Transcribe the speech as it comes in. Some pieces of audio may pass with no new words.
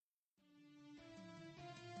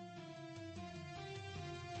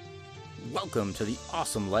Welcome to the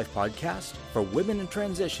Awesome Life Podcast for women in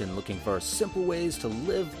transition looking for simple ways to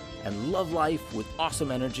live and love life with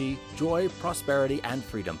awesome energy, joy, prosperity, and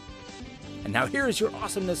freedom. And now here is your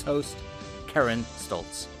awesomeness host, Karen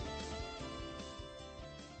Stoltz.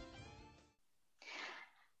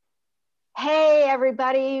 Hey,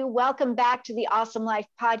 everybody. Welcome back to the Awesome Life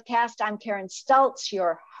Podcast. I'm Karen Stoltz,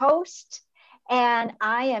 your host, and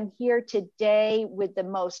I am here today with the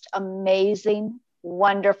most amazing,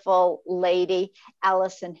 wonderful lady,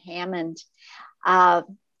 Allison Hammond. As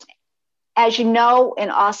you know,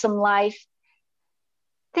 in Awesome Life,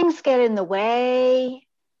 things get in the way.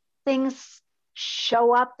 Things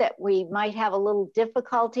show up that we might have a little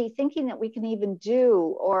difficulty thinking that we can even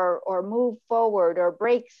do or move forward or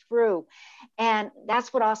break through. And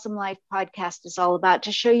that's what Awesome Life Podcast is all about,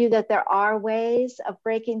 to show you that there are ways of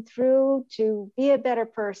breaking through to be a better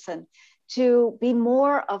person, to be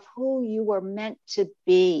more of who you were meant to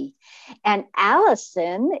be. And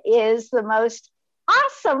Allison is the most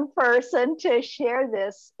awesome person to share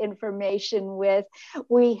this information with.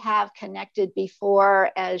 We have connected before.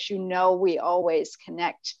 As you know, we always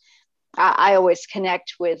connect. I always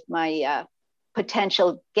connect with my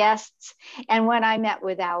potential guests. And when I met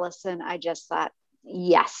with Allison, I just thought,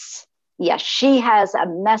 yes, she has a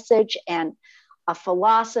message and a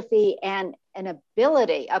philosophy and an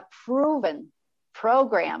ability, a proven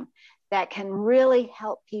program that can really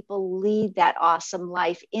help people lead that awesome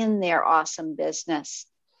life in their awesome business.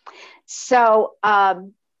 So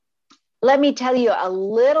let me tell you a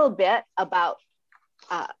little bit about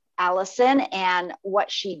Allison and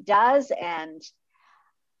what she does and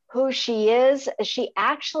who she is. She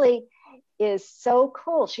actually is so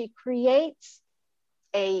cool. She creates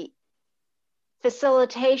a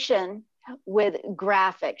facilitation with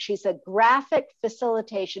graphics. She's a graphic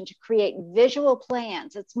facilitation to create visual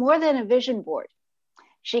plans. It's more than a vision board.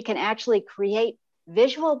 She can actually create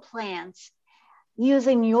visual plans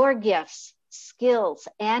using your gifts, skills,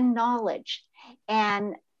 and knowledge,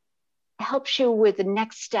 and helps you with the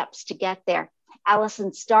next steps to get there.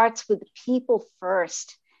 Allison starts with the people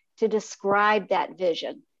first to describe that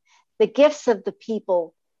vision, the gifts of the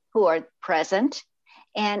people who are present,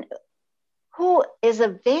 and who is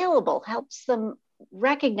available, helps them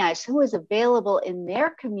recognize who is available in their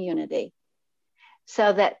community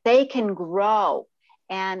so that they can grow,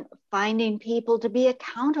 and finding people to be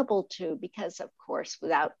accountable to, because of course,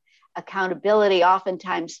 without accountability,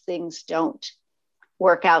 oftentimes things don't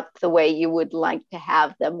work out the way you would like to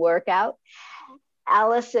have them work out.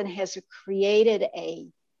 Allison has created a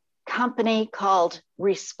company called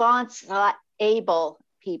Response Able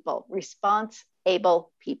People. Response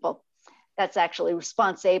Able People. That's actually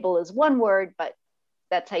responsible is one word, but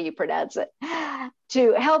that's how you pronounce it.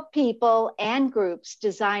 To help people and groups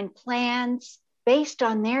design plans based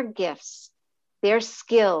on their gifts, their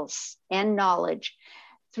skills and knowledge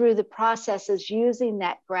through the processes using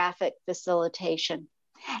that graphic facilitation.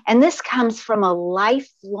 And this comes from a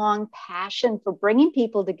lifelong passion for bringing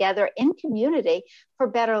people together in community for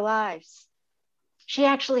better lives. She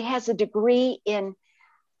actually has a degree in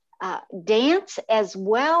dance as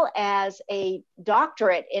well as a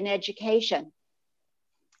doctorate in education.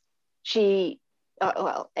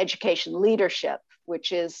 Education leadership,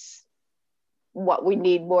 which is what we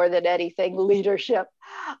need more than anything, leadership,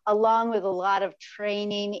 along with a lot of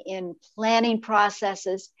training in planning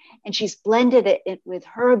processes. And she's blended it with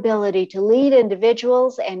her ability to lead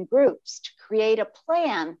individuals and groups to create a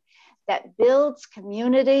plan that builds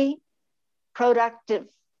community, productive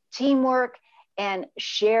teamwork, and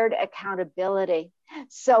shared accountability.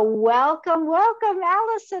 So welcome,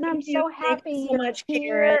 Allison. I'm so happy so much,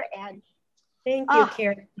 Karen. Thank you,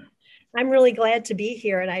 Karen. I'm really glad to be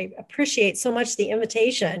here, and I appreciate so much the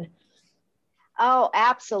invitation. Oh,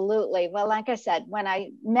 absolutely. Well, like I said, when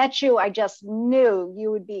I met you, I just knew you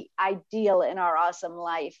would be ideal in our awesome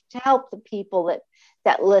life to help the people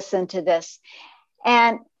that listen to this.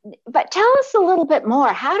 But tell us a little bit more.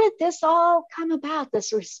 How did this all come about,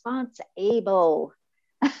 this Response Able?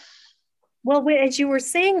 Well, as you were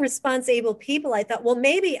saying Response Able People, I thought, well,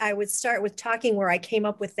 maybe I would start with talking where I came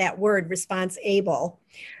up with that word, Response Able.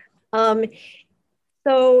 So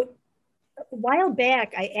a while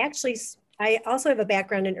back, I also have a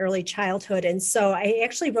background in early childhood. And so I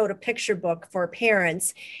actually wrote a picture book for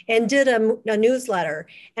parents and did a newsletter.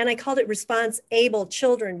 And I called it Response Able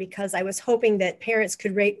Children because I was hoping that parents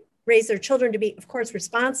could raise their children to be, of course,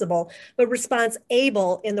 responsible, but response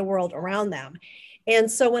able in the world around them. And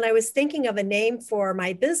so when I was thinking of a name for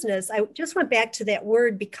my business, I just went back to that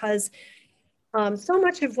word because so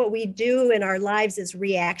much of what we do in our lives is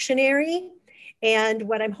reactionary. And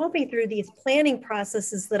what I'm hoping through these planning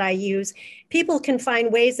processes that I use, people can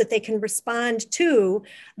find ways that they can respond to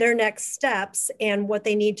their next steps and what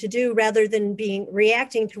they need to do rather than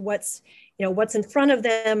reacting to what's in front of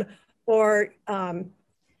them or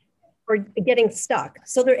getting stuck.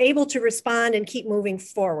 So they're able to respond and keep moving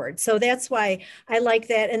forward. So that's why I like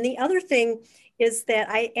that. And the other thing is that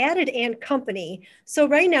I added "and company." So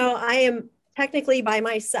right now I am technically by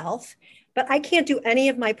myself, but I can't do any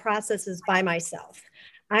of my processes by myself.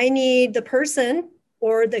 I need the person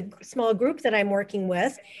or the small group that I'm working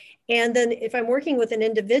with. And then if I'm working with an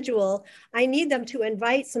individual, I need them to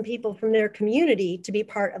invite some people from their community to be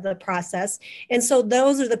part of the process. And so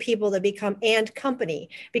those are the people that become "and company,"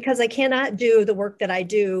 because I cannot do the work that I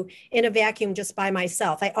do in a vacuum just by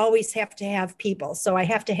myself. I always have to have people. So I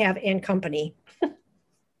have to have "and company."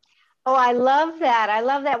 Oh, I love that. I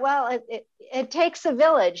love that. Well, it takes a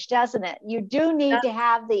village, doesn't it? You do need to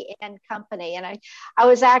have the "and company. And I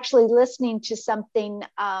was actually listening to something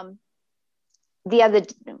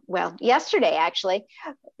yesterday actually,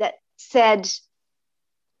 that said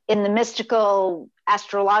in the mystical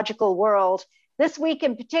astrological world, this week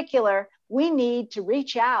in particular, we need to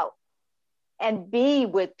reach out and be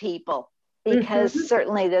with people, because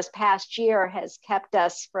certainly this past year has kept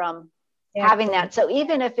us from having that. So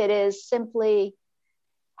even if it is simply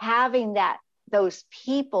having those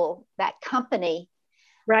people, that company,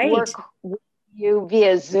 work with you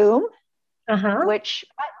via Zoom, which,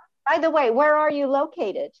 by the way, where are you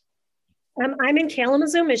located? I'm in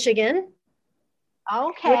Kalamazoo, Michigan.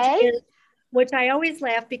 Okay. Which I always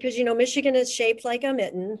laugh because, Michigan is shaped like a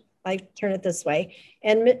mitten. I turn it this way.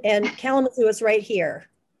 And Kalamazoo is right here.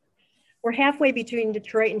 We're halfway between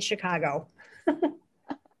Detroit and Chicago.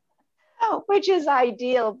 Which is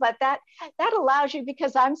ideal, but that allows you,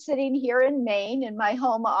 because I'm sitting here in Maine in my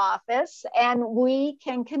home office, and we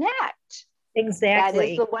can connect. Exactly.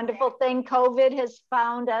 That is the wonderful thing. COVID has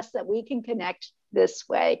found us that we can connect this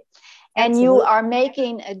way. And Absolutely. You are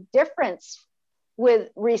making a difference with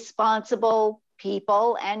responsible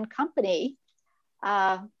people and company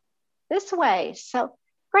this way. So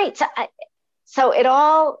great. So it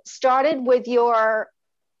all started with your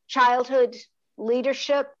childhood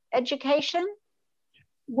leadership education?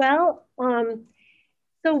 Well,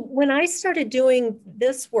 so when I started doing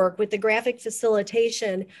this work with the graphic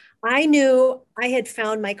facilitation, I knew I had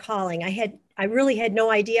found my calling. I really had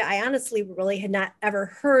no idea. I honestly really had not ever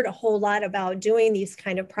heard a whole lot about doing these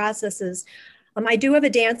kind of processes. I do have a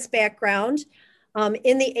dance background.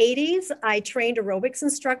 In the 80s, I trained aerobics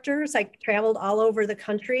instructors. I traveled all over the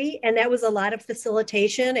country, and that was a lot of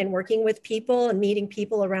facilitation and working with people and meeting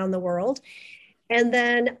people around the world. And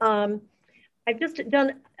then I've just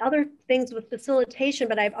done other things with facilitation,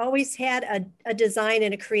 but I've always had a design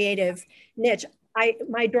and a creative niche.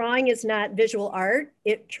 My drawing is not visual art.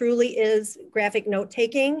 It truly is graphic note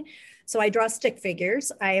taking. So I draw stick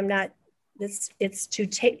figures. I am not, it's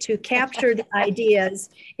to capture the ideas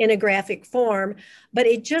in a graphic form, but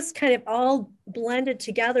it just kind of all blended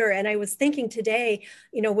together. And I was thinking today,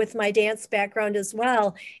 with my dance background as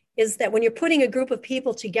well, is that when you're putting a group of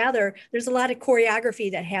people together, there's a lot of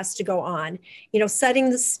choreography that has to go on, setting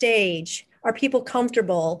the stage. Are people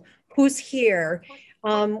comfortable? Who's here?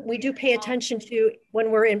 We do pay attention to,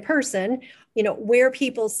 when we're in person, where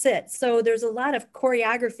people sit. So there's a lot of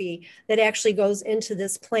choreography that actually goes into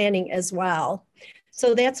this planning as well.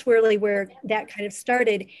 So that's really where that kind of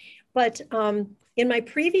started. But in my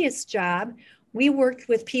previous job, we worked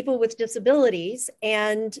with people with disabilities,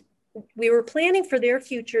 and we were planning for their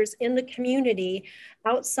futures in the community,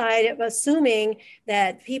 outside of assuming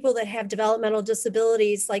that people that have developmental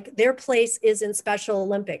disabilities, like their place is in Special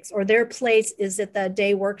Olympics, or their place is at the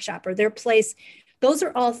day workshop, or their place. Those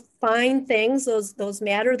are all fine things. Those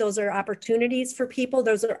matter. Those are opportunities for people.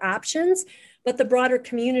 Those are options, but the broader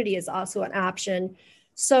community is also an option.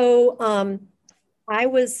 So I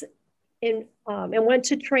was in and went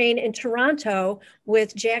to train in Toronto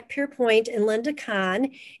with Jack Pierpoint and Linda Kahn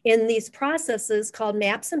in these processes called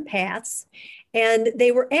Maps and Paths. And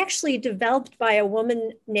they were actually developed by a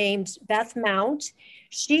woman named Beth Mount.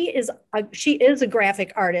 She is a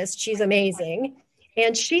graphic artist. She's amazing.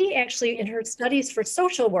 And she actually, in her studies for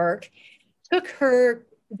social work, took her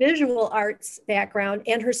visual arts background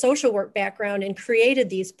and her social work background and created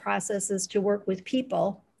these processes to work with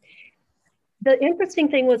people. The interesting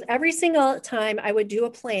thing was, every single time I would do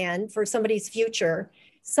a plan for somebody's future,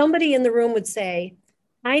 somebody in the room would say,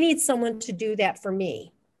 I need someone to do that for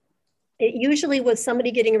me. It usually was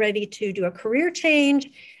somebody getting ready to do a career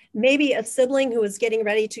change, maybe a sibling who was getting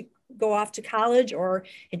ready to go off to college or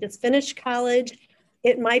had just finished college.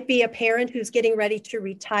 It might be a parent who's getting ready to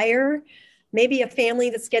retire. maybe a family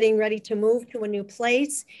that's getting ready to move to a new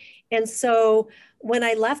place. And so when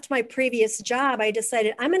I left my previous job, I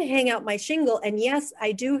decided I'm going to hang out my shingle. And yes,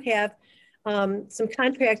 I do have some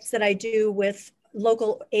contracts that I do with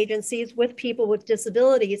local agencies with people with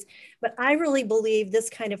disabilities, but I really believe this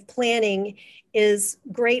kind of planning is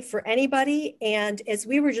great for anybody. And as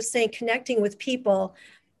we were just saying, connecting with people,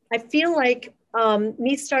 I feel like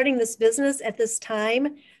me starting this business at this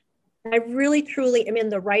time, I really truly am in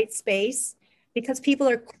the right space because people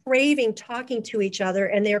are craving talking to each other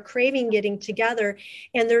and they're craving getting together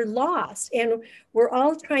and they're lost. And we're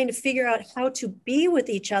all trying to figure out how to be with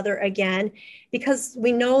each other again, because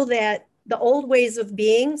we know that the old ways of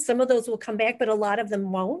being, some of those will come back, but a lot of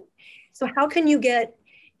them won't. So how can you get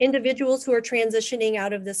individuals who are transitioning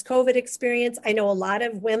out of this COVID experience? I know a lot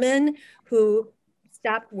of women who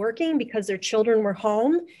stopped working because their children were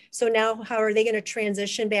home. So now how are they going to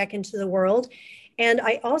transition back into the world? And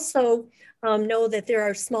I also know that there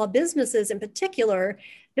are small businesses in particular,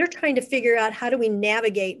 they're trying to figure out how do we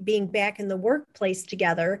navigate being back in the workplace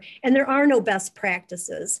together. And there are no best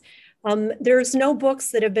practices. There's no books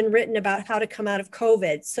that have been written about how to come out of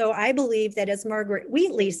COVID. So I believe that, as Margaret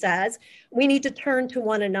Wheatley says, we need to turn to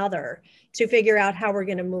one another to figure out how we're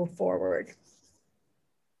going to move forward.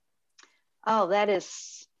 Oh, that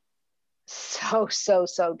is so, so,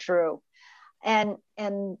 so true. And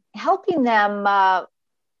helping them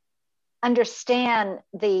understand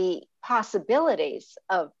the possibilities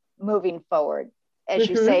of moving forward. As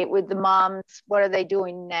you say, with the moms, what are they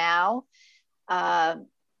doing now?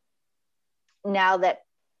 Now that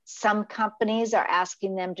some companies are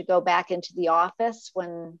asking them to go back into the office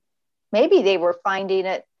when maybe they were finding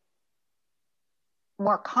it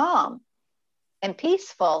more calm and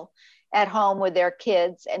peaceful at home with their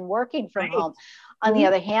kids and working from home. On the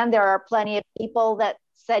other hand, there are plenty of people that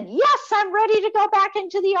said, yes, I'm ready to go back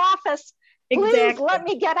into the office. Please let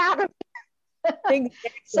me get out of here. Exactly.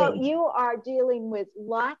 So you are dealing with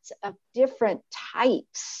lots of different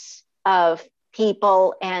types of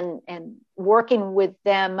people and working with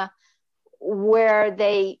them where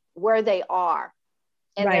they are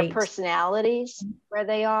and their personalities, where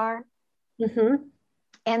they are.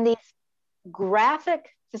 And these graphic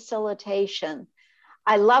facilitation,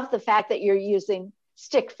 I love the fact that you're using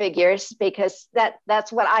stick figures because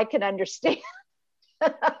that's what I can understand.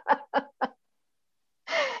 Stick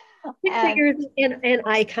figures and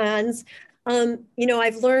icons.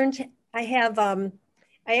 I've learned,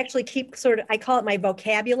 I actually keep I call it my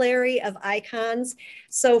vocabulary of icons.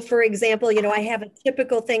 So for example, I have a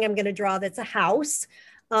typical thing I'm going to draw that's a house.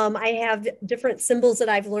 I have different symbols that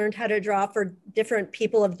I've learned how to draw for different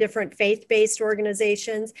people of different faith-based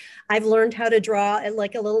organizations. I've learned how to draw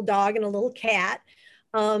like a little dog and a little cat.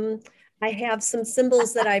 I have some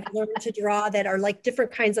symbols that I've learned to draw that are like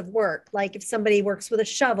different kinds of work. Like if somebody works with a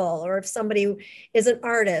shovel, or if somebody is an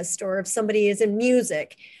artist, or if somebody is in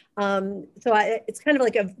music. It's kind of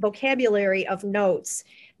like a vocabulary of notes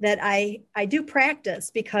that I do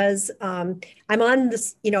practice because I'm on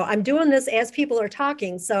this, I'm doing this as people are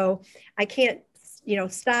talking. So I can't,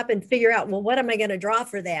 stop and figure out, well, what am I going to draw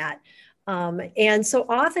for that? And so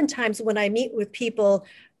oftentimes when I meet with people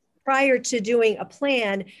prior to doing a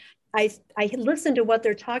plan, I listen to what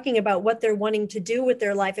they're talking about, what they're wanting to do with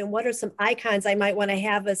their life, and what are some icons I might want to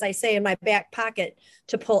have, as I say, in my back pocket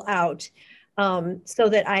to pull out, so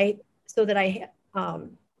that I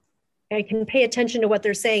can pay attention to what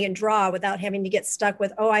they're saying and draw without having to get stuck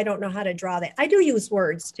with, oh, I don't know how to draw that. I do use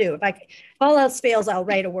words too. If all else fails, I'll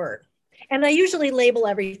write a word. And I usually label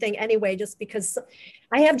everything anyway, just because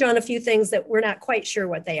I have drawn a few things that we're not quite sure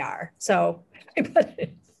what they are. So I put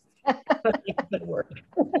it. Good word.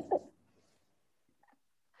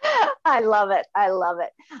 I love it.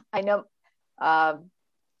 I know.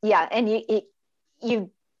 And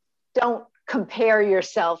you don't compare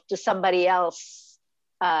yourself to somebody else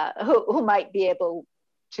who might be able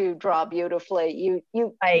to draw beautifully.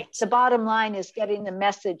 The bottom line is getting the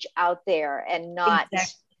message out there and not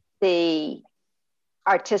the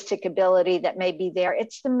artistic ability that may be there.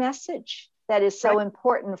 It's the message that is so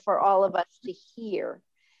important for all of us to hear.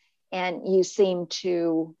 And you seem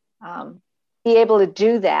to be able to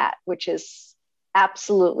do that, which is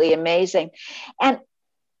absolutely amazing. And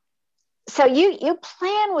so you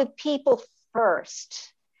plan with people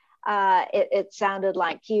first. It sounded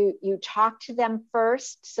like you talk to them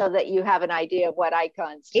first so that you have an idea of what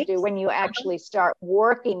icons to do when you actually start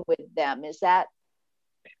working with them. Is that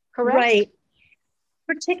correct? Right.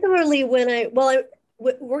 Particularly when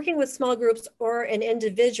working with small groups or an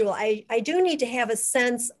individual, I do need to have a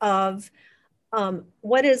sense of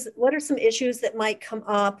what are some issues that might come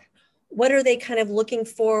up, what are they kind of looking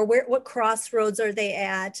for? What crossroads are they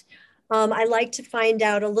at? I like to find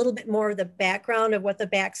out a little bit more of the background of what the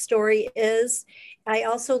backstory is. I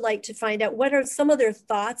also like to find out what are some of their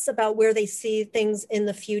thoughts about where they see things in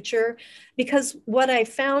the future. Because what I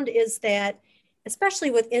found is that,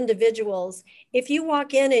 especially with individuals, if you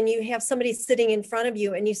walk in and you have somebody sitting in front of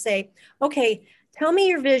you and you say, okay, tell me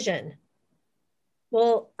your vision.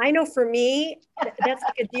 Well, I know for me, that's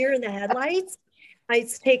like a deer in the headlights.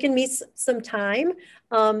 It's taken me some time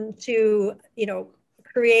to,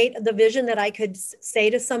 create the vision that I could say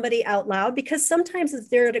to somebody out loud, because sometimes if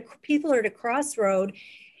people are at a crossroad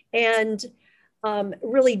and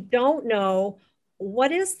really don't know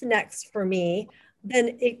what is next for me,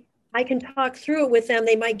 then I can talk through it with them.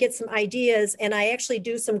 They might get some ideas, and I actually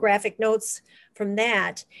do some graphic notes from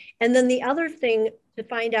that. And then the other thing to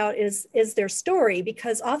find out is their story,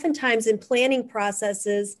 because oftentimes in planning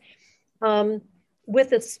processes,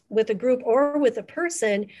 with a group or with a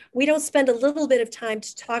person, we don't spend a little bit of time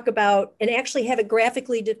to talk about and actually have it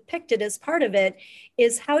graphically depicted as part of it,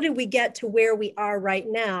 is how did we get to where we are right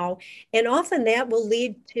now? And often that will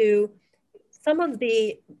lead to some of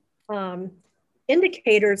the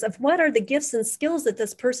indicators of what are the gifts and skills that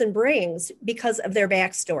this person brings because of their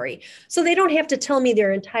backstory. So they don't have to tell me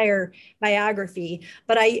their entire biography,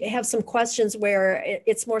 but I have some questions where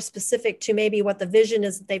it's more specific to maybe what the vision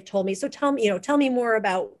is that they've told me. So tell me more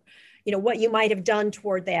about, what you might have done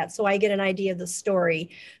toward that, so I get an idea of the story.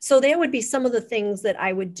 So that would be some of the things that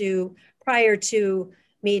I would do prior to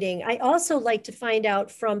meeting. I also like to find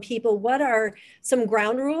out from people what are some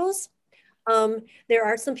ground rules. There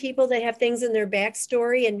are some people that have things in their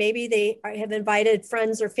backstory, and maybe they have invited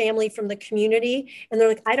friends or family from the community, and they're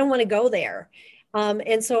like, I don't want to go there.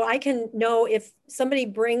 And so I can know if somebody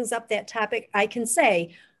brings up that topic, I can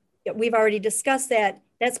say, we've already discussed that.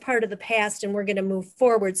 That's part of the past, and we're going to move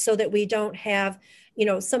forward, so that we don't have,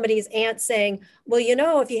 somebody's aunt saying, well,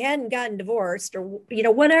 if you hadn't gotten divorced, or,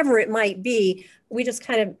 whatever it might be, we just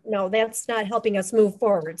kind of, no, that's not helping us move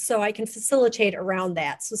forward. So I can facilitate around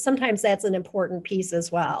that. So sometimes that's an important piece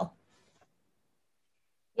as well.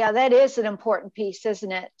 Yeah, that is an important piece,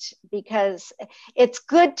 isn't it? Because it's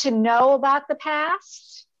good to know about the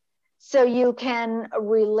past so you can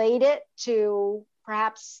relate it to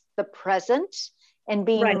perhaps the present and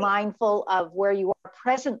being Right. mindful of where you are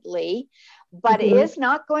presently, but it is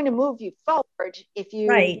not going to move you forward if you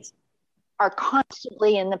Right. are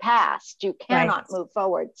constantly in the past. You cannot move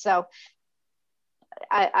forward. So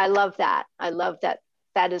I love that. I love that.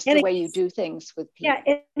 That is the way you do things with people. Yeah,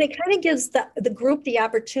 and it kind of gives the group the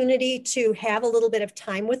opportunity to have a little bit of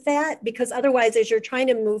time with that, because otherwise, as you're trying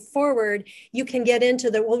to move forward, you can get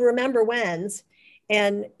into the, well, remember when's.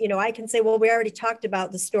 And, I can say, well, we already talked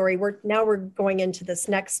about the story. We're going into this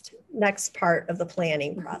next part of the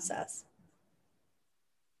planning process.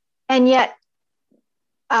 And yet,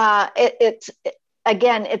 it's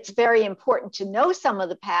very important to know some of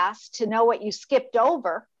the past, to know what you skipped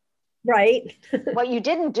over. Right. What you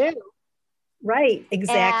didn't do. Right,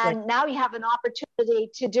 exactly. And now you have an opportunity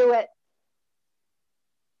to do it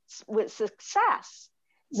with success.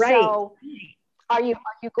 Right. So are you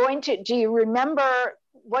going to, do you remember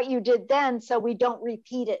what you did then so we don't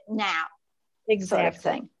repeat it now? Exactly. Sort of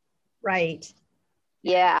thing. Right.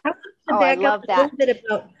 Yeah. I love that.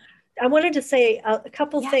 I wanted to say a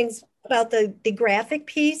couple things about the graphic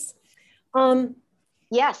piece.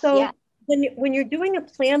 Yes. When you're doing a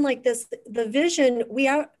plan like this, the vision,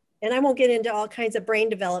 and I won't get into all kinds of brain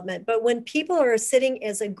development, but when people are sitting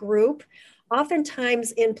as a group,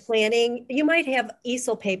 oftentimes in planning, you might have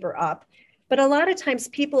easel paper up, but a lot of times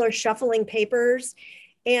people are shuffling papers.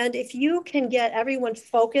 And if you can get everyone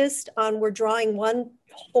focused on, we're drawing one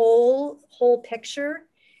whole picture,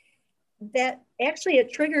 that actually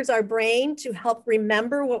it triggers our brain to help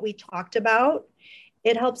remember what we talked about.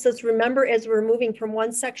 It helps us remember, as we're moving from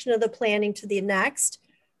one section of the planning to the next,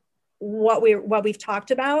 what we've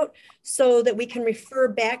talked about, so that we can refer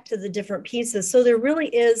back to the different pieces. So there really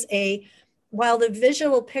is while the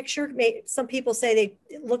visual picture, some people say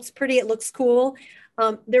it looks pretty, it looks cool,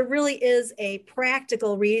 there really is a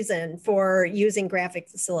practical reason for using graphic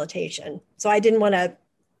facilitation. So I didn't want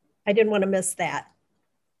to miss that.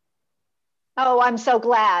 Oh, I'm so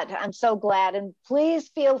glad. And please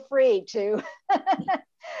feel free to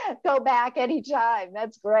go back anytime.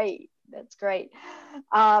 That's great.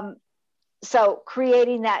 So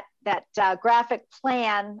creating that graphic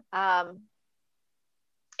plan,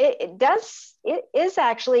 it is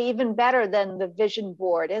actually even better than the vision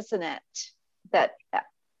board, isn't it? That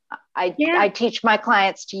I teach my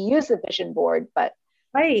clients to use the vision board, but.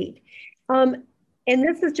 Right. And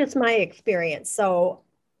this is just my experience. So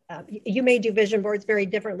you may do vision boards very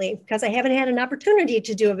differently because I haven't had an opportunity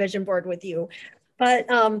to do a vision board with you. But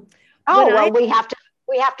we have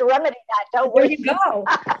to remedy that, don't we? There you go.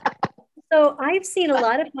 So I've seen a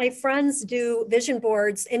lot of my friends do vision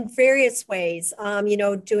boards in various ways,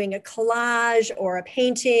 doing a collage or a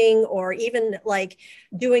painting, or even like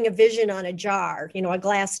doing a vision on a jar, a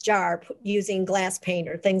glass jar using glass paint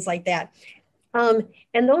or things like that.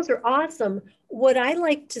 And those are awesome. What I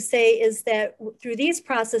like to say is that through these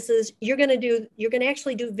processes, you're going to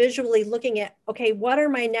actually do visually looking at, okay, what are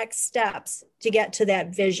my next steps to get to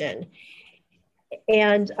that vision?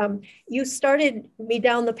 And you started me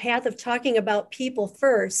down the path of talking about people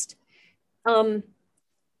first. And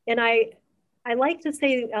I like to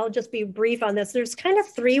say, I'll just be brief on this. There's kind of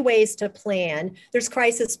three ways to plan. There's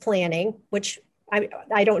crisis planning, which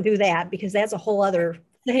I don't do that because that's a whole other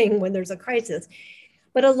thing when there's a crisis.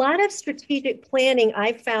 But a lot of strategic planning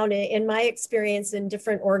I've found in my experience in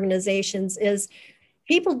different organizations is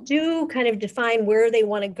people do kind of define where they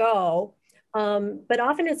want to go, but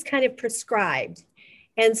often it's kind of prescribed.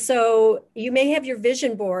 And so you may have your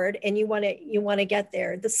vision board and you want to get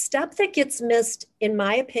there. The step that gets missed, in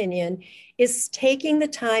my opinion, is taking the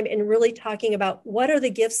time and really talking about what are the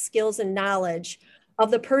gifts, skills, and knowledge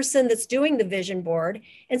of the person that's doing the vision board.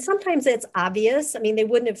 And sometimes it's obvious. I mean, they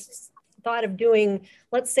wouldn't have thought of doing,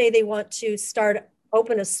 let's say they want to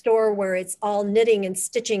open a store where it's all knitting and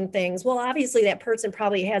stitching things. Well, obviously that person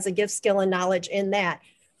probably has a gift, skill, and knowledge in that.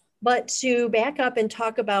 But to back up and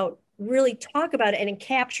really talk about it and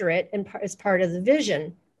capture it as part of the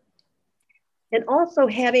vision. And also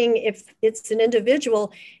having, if it's an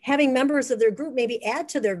individual, having members of their group maybe add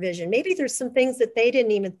to their vision. Maybe there's some things that they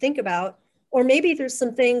didn't even think about, or maybe there's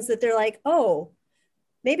some things that they're like, oh,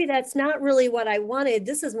 maybe that's not really what I wanted.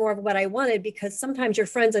 This is more of what I wanted, because sometimes your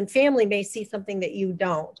friends and family may see something that you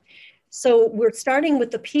don't. So we're starting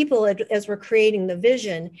with the people as we're creating the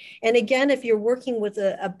vision. And again, if you're working with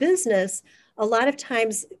a business, a lot of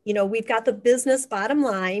times, we've got the business bottom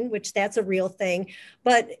line, which that's a real thing.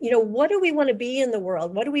 But, what do we want to be in the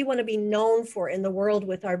world? What do we want to be known for in the world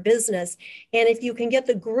with our business? And if you can get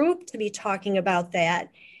the group to be talking about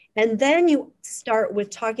that, and then you start with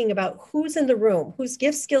talking about who's in the room, whose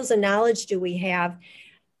gifts, skills, and knowledge do we have,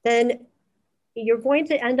 then you're going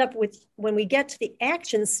to end up with, when we get to the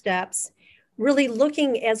action steps, really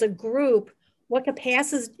looking as a group, what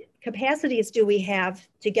capacities do we have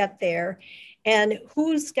to get there, and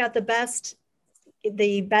who's got the best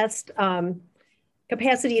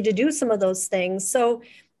capacity to do some of those things. So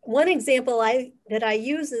one example that I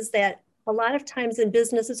use is that a lot of times in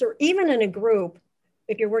businesses, or even in a group,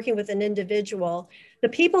 if you're working with an individual, the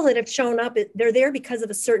people that have shown up, they're there because of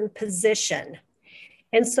a certain position.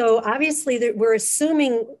 And so obviously we're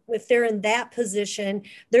assuming if they're in that position,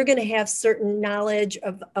 they're going to have certain knowledge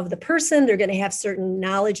of the person. They're going to have certain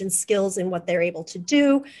knowledge and skills in what they're able to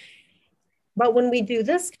do. But when we do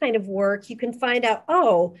this kind of work, you can find out,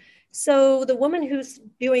 oh, so the woman who's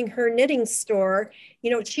doing her knitting store,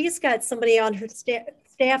 she's got somebody on her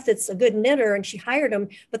staff that's a good knitter and she hired them,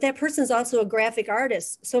 but that person's also a graphic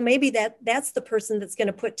artist. So maybe that's the person that's going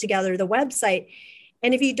to put together the website.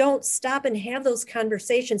 And if you don't stop and have those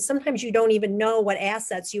conversations, sometimes you don't even know what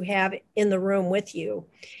assets you have in the room with you.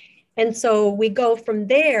 And so we go from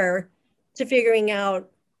there to figuring out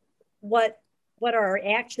what are our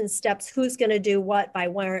action steps, who's going to do what by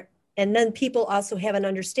where. And then people also have an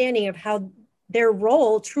understanding of how their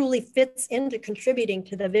role truly fits into contributing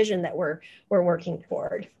to the vision that we're working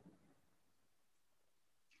toward.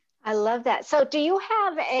 I love that. So do you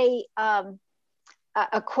have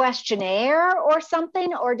a questionnaire or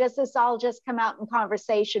something, or does this all just come out in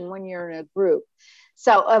conversation when you're in a group?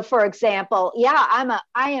 So for example,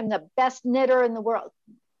 I am the best knitter in the world.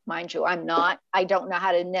 Mind you, I'm not. I don't know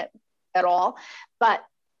how to knit at all, but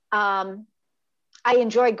I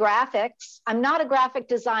enjoy graphics. I'm not a graphic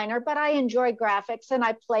designer, but I enjoy graphics and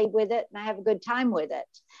I play with it and I have a good time with it.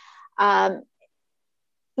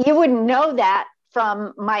 You wouldn't know that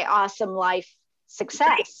from my Awesome Life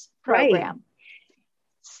Success program.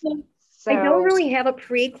 So I don't really have a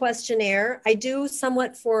pre-questionnaire. I do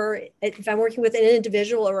somewhat for if I'm working with an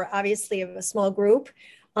individual or obviously a small group,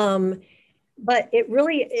 but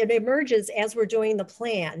it emerges as we're doing the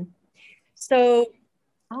plan. So,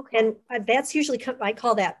 okay. And that's usually, I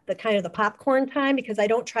call that the kind of the popcorn time, because I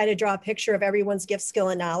don't try to draw a picture of everyone's gift, skill,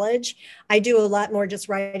 and knowledge. I do a lot more just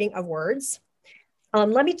writing of words.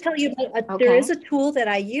 Let me tell you, there is a tool that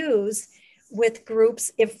I use with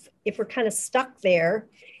groups if we're kind of stuck there,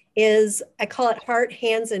 is I call it heart,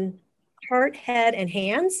 head, and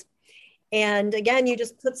hands. And again, you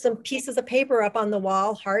just put some pieces of paper up on the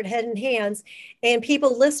wall, heart, head, and hands, and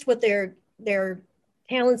people list what their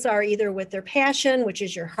talents are, either with their passion, which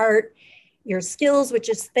is your heart, your skills, which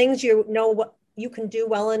is things you know what you can do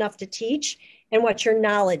well enough to teach, and what your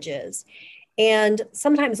knowledge is. And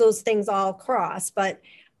sometimes those things all cross, but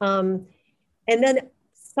and then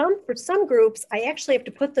for some groups, I actually have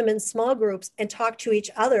to put them in small groups and talk to each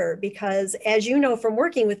other, because as you know from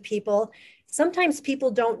working with people, sometimes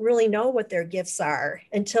people don't really know what their gifts are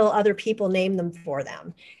until other people name them for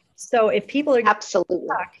them. So if people are absolutely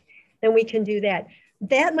stuck, then we can do that.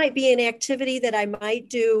 That might be an activity that I might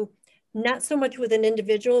do, not so much with an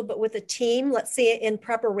individual, but with a team, let's say in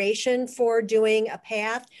preparation for doing a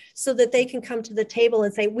path, so that they can come to the table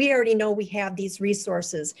and say, we already know we have these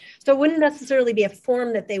resources. So it wouldn't necessarily be a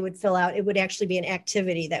form that they would fill out. It would actually be an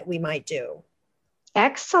activity that we might do.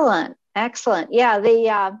 excellent. Yeah,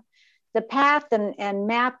 the path and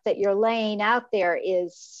map that you're laying out there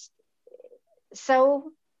is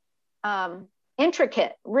so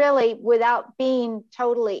intricate, really, without being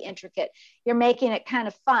totally intricate. You're making it kind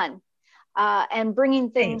of fun and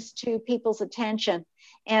bringing things to people's attention.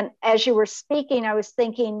 And as you were speaking, I was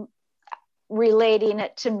thinking, relating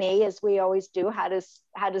it to me, as we always do. How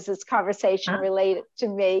does this conversation relate it to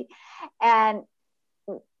me? And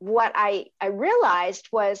what I realized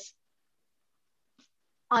was,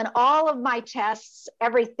 on all of my tests,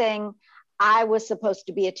 everything, I was supposed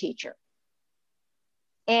to be a teacher.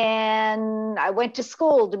 And I went to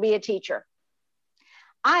school to be a teacher.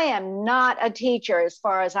 I am not a teacher as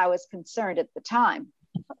far as I was concerned at the time.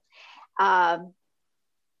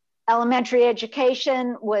 Elementary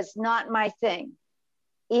education was not my thing.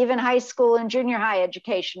 Even high school and junior high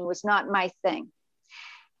education was not my thing.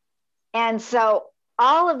 And so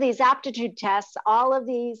all of these aptitude tests, all of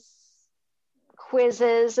these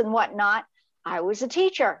quizzes and whatnot, I was a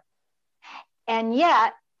teacher. And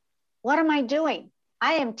yet, what am I doing?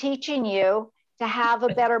 I am teaching you to have a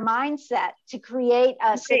better mindset, to create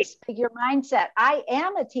a six-figure mindset. I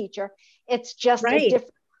am a teacher. It's just a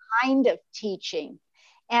different kind of teaching.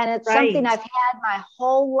 And it's something I've had my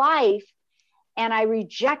whole life, and I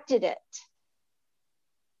rejected it.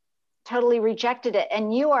 Totally rejected it.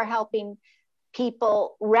 And you are helping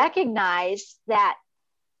people recognize that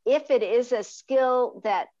if it is a skill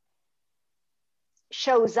that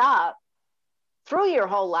shows up through your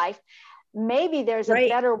whole life, maybe there's a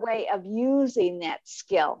better way of using that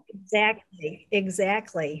skill.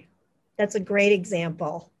 Exactly. That's a great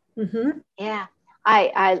example. Mm-hmm. Yeah,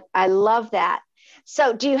 I love that.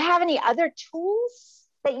 So do you have any other tools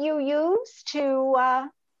that you use to?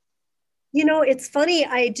 You know, it's funny,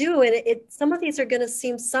 I do. And some of these are going to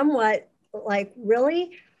seem somewhat like,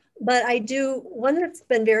 really? But I do. One that's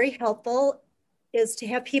been very helpful is to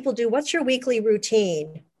have people do, what's your weekly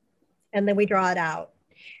routine? And then we draw it out.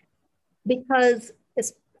 Because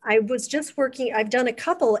I was just working, I've done a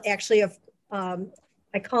couple actually of,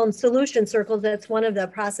 I call them solution circles. That's one of the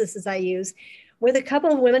processes I use, with a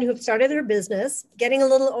couple of women who've started their business, getting a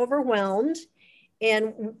little overwhelmed.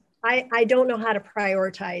 And I don't know how to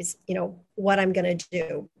prioritize, what I'm going to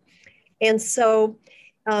do. And so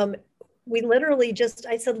we literally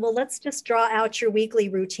I said, well, let's just draw out your weekly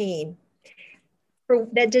routine.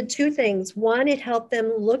 That did two things. One, it helped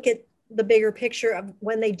them look at the bigger picture of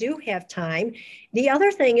when they do have time. The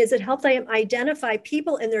other thing is it helped them identify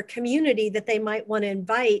people in their community that they might want to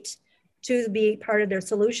invite to be part of their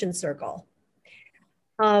solution circle.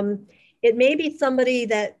 It may be somebody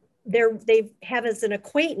that they have as an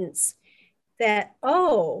acquaintance that,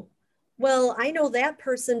 oh, well, I know that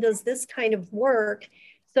person does this kind of work,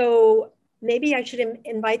 so maybe I should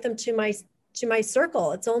invite them to my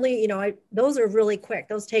circle. It's only, those are really quick.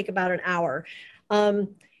 Those take about an hour.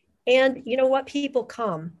 And you know what? People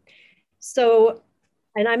come. So,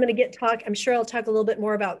 and I'm sure I'll talk a little bit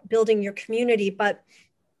more about building your community, but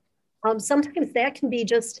sometimes that can be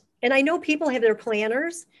just, and I know people have their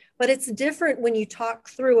planners, but it's different when you talk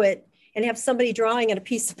through it and have somebody drawing on a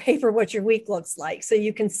piece of paper what your week looks like, so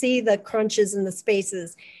you can see the crunches and the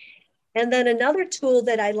spaces. And then another tool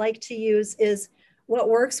that I like to use is what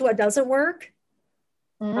works, what doesn't work.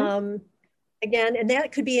 Mm-hmm. Again, and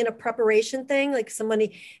that could be in a preparation thing, like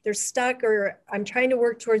they're stuck, or I'm trying to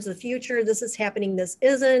work towards the future. This is happening, this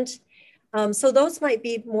isn't. So those might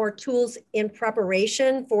be more tools in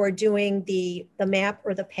preparation for doing the map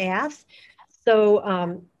or the path.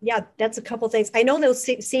 So yeah, that's a couple things. I know those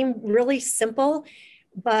seem really simple,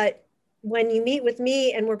 but when you meet with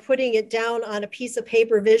me and we're putting it down on a piece of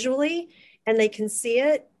paper visually and they can see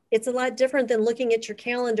it, it's a lot different than looking at your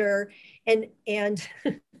calendar and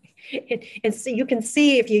And so you can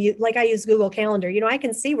see if you, like I use Google Calendar, I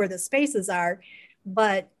can see where the spaces are,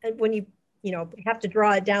 but when you have to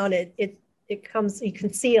draw it down, it comes, you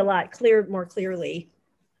can see a lot more clearly.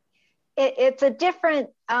 It's a different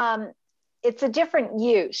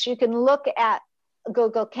use. You can look at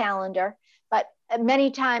Google Calendar, but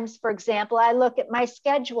many times, for example, I look at my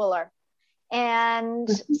scheduler and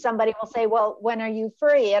somebody will say, well, when are you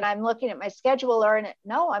free? And I'm looking at my scheduler and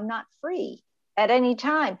no, I'm not free at any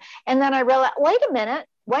time. And then I realize, wait a minute,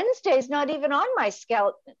 Wednesday's not even on my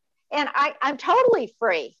schedule. And I'm totally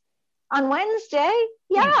free on Wednesday.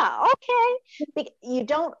 Yeah, okay. You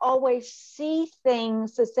don't always see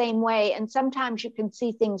things the same way. And sometimes you can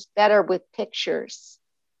see things better with pictures.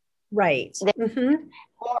 Right.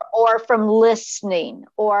 Or from listening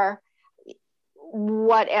or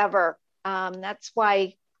whatever. That's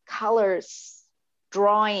why colors,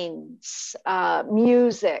 drawings,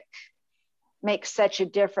 music make such a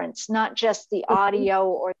difference, not just the audio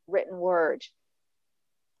or the written word.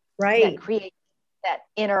 Right. That creates that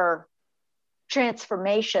inner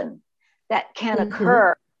transformation that can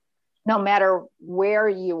occur no matter where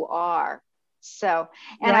you are. So,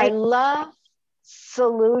 and right. I love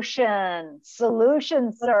solution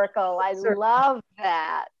circle. I love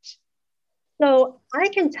that. So I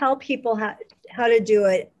can tell people how to do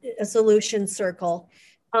a solution circle.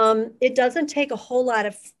 It doesn't take a whole lot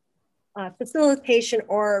of facilitation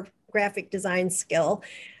or graphic design skill,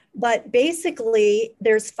 but basically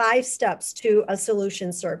there's 5 steps to a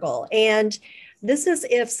solution circle. And this is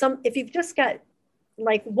if you've just got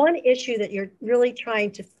like one issue that you're really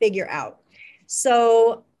trying to figure out.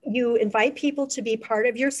 So you invite people to be part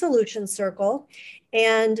of your solution circle,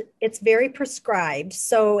 and it's very prescribed.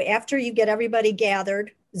 So after you get everybody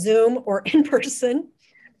gathered, Zoom or in person,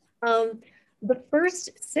 the first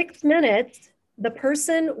 6 minutes, the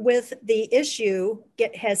person with the issue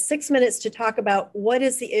has 6 minutes to talk about what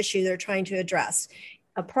is the issue they're trying to address.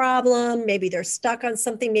 A problem, maybe they're stuck on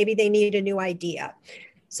something, maybe they need a new idea.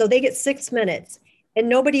 So they get 6 minutes and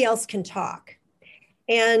nobody else can talk.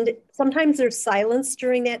 And sometimes there's silence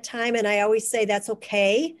during that time. And I always say that's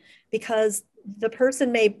okay, because the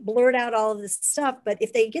person may blurt out all of this stuff, but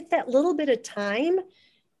if they get that little bit of time,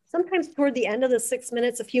 sometimes toward the end of the 6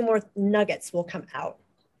 minutes, a few more nuggets will come out.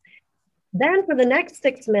 Then for the next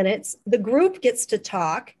 6 minutes, the group gets to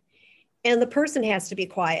talk and the person has to be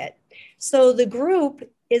quiet. So the group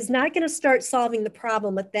is not going to start solving the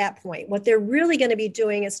problem at that point. What they're really going to be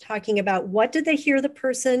doing is talking about what did they hear the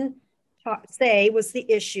person say was the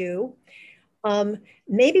issue.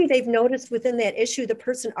 Maybe they've noticed within that issue, the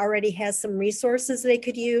person already has some resources they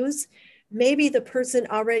could use. Maybe the person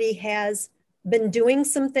already has been doing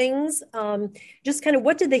some things. Just kind of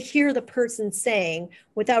what did they hear the person saying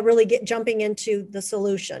without really jumping into the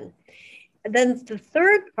solution. And then the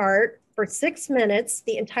third part, for 6 minutes,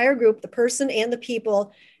 the entire group, the person and the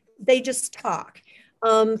people, they just talk.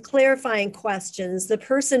 Clarifying questions. The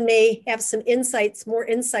person may have some more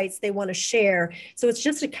insights they want to share. So it's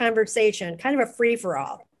just a conversation, kind of a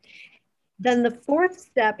free-for-all. Then the fourth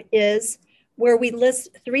step is where we list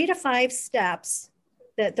 3 to 5 steps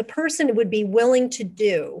that the person would be willing to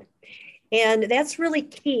do. And that's really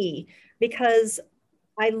key, because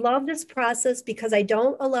I love this process because I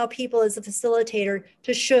don't allow people as a facilitator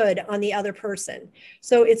to should on the other person.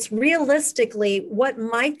 So it's realistically, what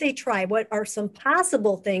might they try? What are some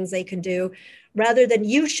possible things they can do, rather than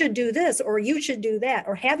you should do this or you should do that,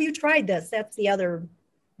 or have you tried this? That's the other,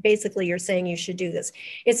 basically you're saying you should do this.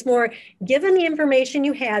 It's more, given the information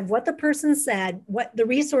you had, what the person said, what the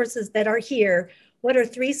resources that are here, what are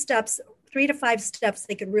 3 to 5 steps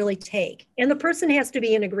they could really take? And the person has to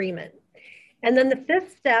be in agreement. And then the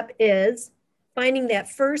 5th step is finding that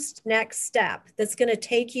next step that's going to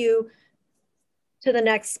take you to the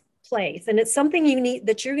next place. And it's something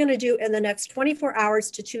that you're going to do in the next 24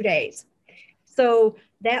 hours to 2 days. So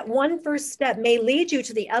that first step may lead you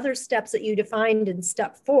to the other steps that you defined in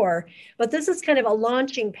step 4, but this is kind of a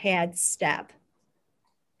launching pad step.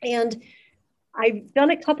 And I've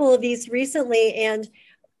done a couple of these recently, and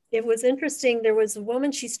it was interesting. There was a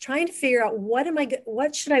woman, she's trying to figure out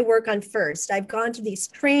what should I work on first? I've gone to these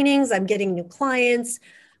trainings, I'm getting new clients,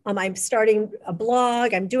 I'm starting a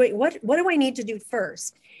blog, I'm doing, what do I need to do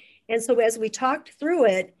first? And so as we talked through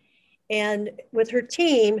it and with her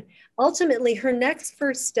team, ultimately her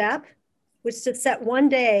first step was to set one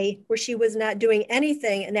day where she was not doing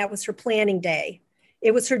anything, and that was her planning day.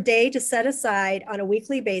 It was her day to set aside on a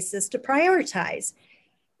weekly basis to prioritize.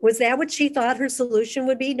 Was that what she thought her solution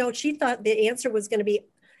would be? No, she thought the answer was going to be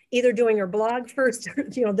either doing her blog first,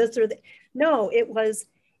 or, this or that. No, it was,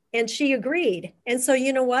 and she agreed. And so,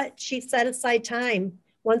 you know what? She set aside time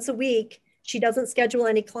once a week. She doesn't schedule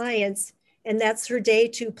any clients, and that's her day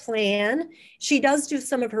to plan. She does do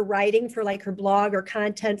some of her writing for like her blog or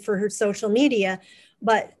content for her social media,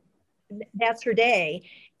 but that's her day.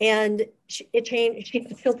 And it changed.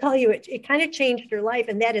 She'll tell you it kind of changed her life.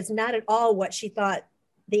 And that is not at all what she thought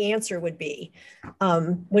the answer would be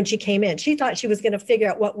when she came in. She thought she was going to figure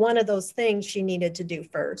out what one of those things she needed to do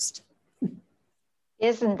first.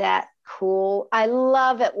 Isn't that cool? I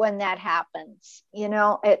love it when that happens. You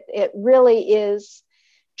know, it really is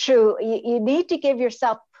true. You need to give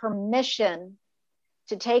yourself permission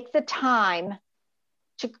to take the time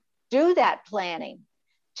to do that planning,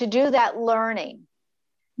 to do that learning,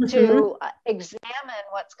 to examine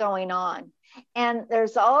what's going on. And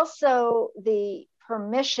there's also the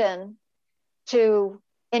permission to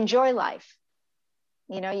enjoy life.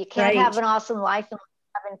 You know, you can't have an awesome life unless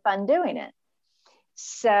you're having fun doing it.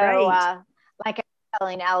 So, like I was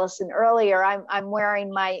telling Allison earlier, I'm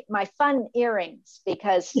wearing my fun earrings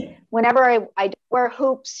because whenever I wear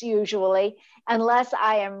hoops, usually, unless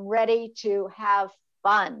I am ready to have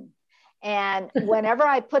fun. And whenever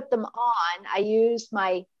I put them on, I use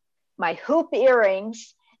my hoop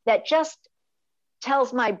earrings that just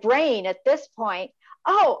tells my brain at this point,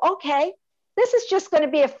 oh, okay, this is just going to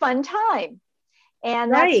be a fun time.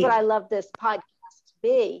 And that's what I love this podcast to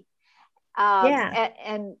be.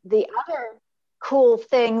 And the other cool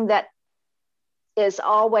thing that is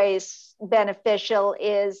always beneficial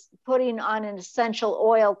is putting on an essential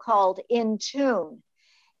oil called Intune.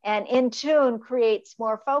 And Intune creates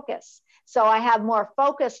more focus. So I have more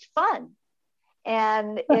focused fun.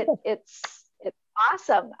 And it's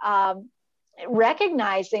awesome.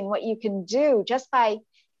 Recognizing what you can do just by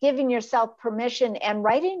giving yourself permission and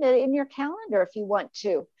writing it in your calendar if you want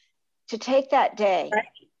to take that day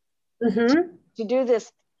to do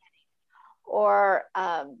this, or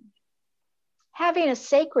having a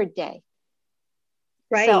sacred day.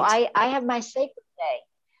 So I have my sacred day,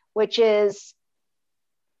 which is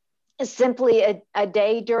simply a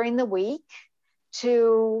day during the week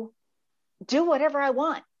to do whatever I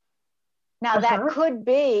want. Now that could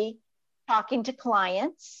be talking to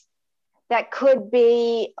clients, that could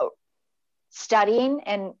be studying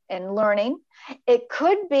and learning. It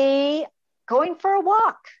could be going for a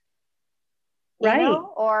walk, you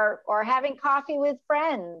know, or having coffee with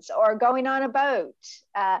friends, or going on a boat.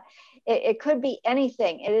 It could be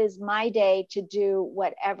anything. It is my day to do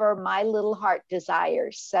whatever my little heart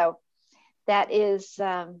desires. So that is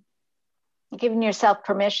giving yourself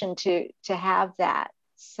permission to have that.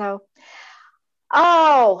 So,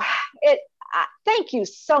 thank you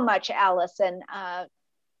so much, Allison.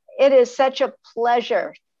 It is such a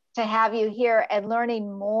pleasure to have you here and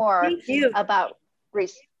learning more about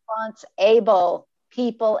response-able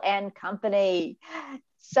people and company.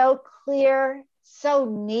 So clear, so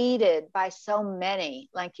needed by so many.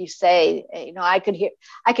 Like you say, you know, I could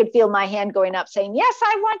feel my hand going up saying, yes,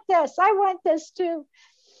 I want this too.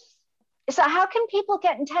 So how can people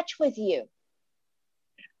get in touch with you?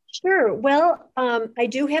 Sure. Well, I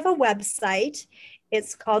do have a website.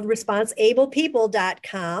 It's called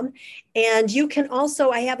responseablepeople.com. And you can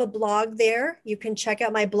also, I have a blog there. You can check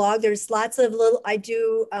out my blog. There's lots of I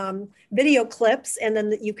do video clips, and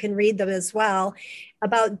then you can read them as well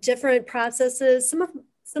about different processes,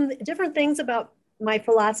 some different things about my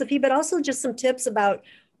philosophy, but also just some tips about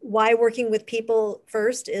why working with people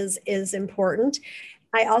first is important.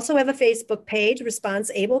 I also have a Facebook page,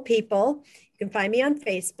 Response Able People. You can find me on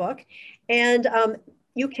Facebook, and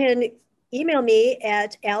you can email me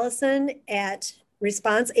at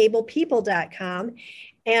allison@responseablepeople.com.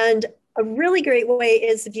 And a really great way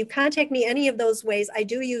is if you contact me any of those ways, I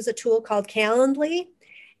do use a tool called Calendly,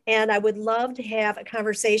 and I would love to have a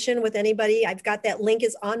conversation with anybody. I've got that link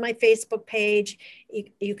is on my Facebook page.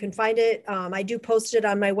 You can find it. I do post it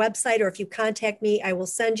on my website, or if you contact me, I will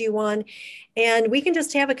send you one. And we can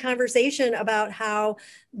just have a conversation about how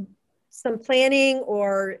some planning,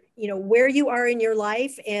 or, you know, where you are in your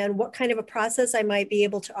life and what kind of a process I might be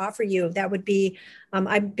able to offer you. That would be,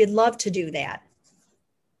 I'd love to do that.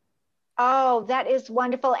 Oh, that is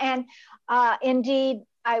wonderful. And indeed,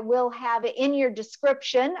 I will have in your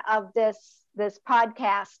description of this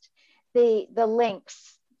podcast, the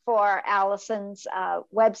links for Allison's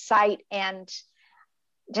website, and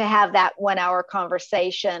to have that 1 hour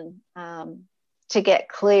conversation to get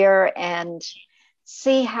clear and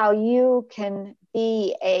see how you can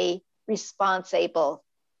be a responsible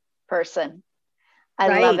person.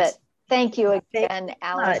 I love it. Thank you again,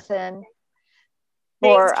 Allison,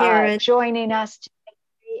 for joining us today.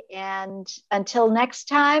 And until next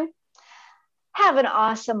time, have an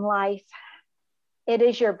awesome life. It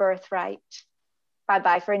is your birthright.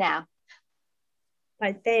 Bye-bye for now.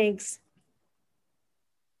 Bye. Thanks.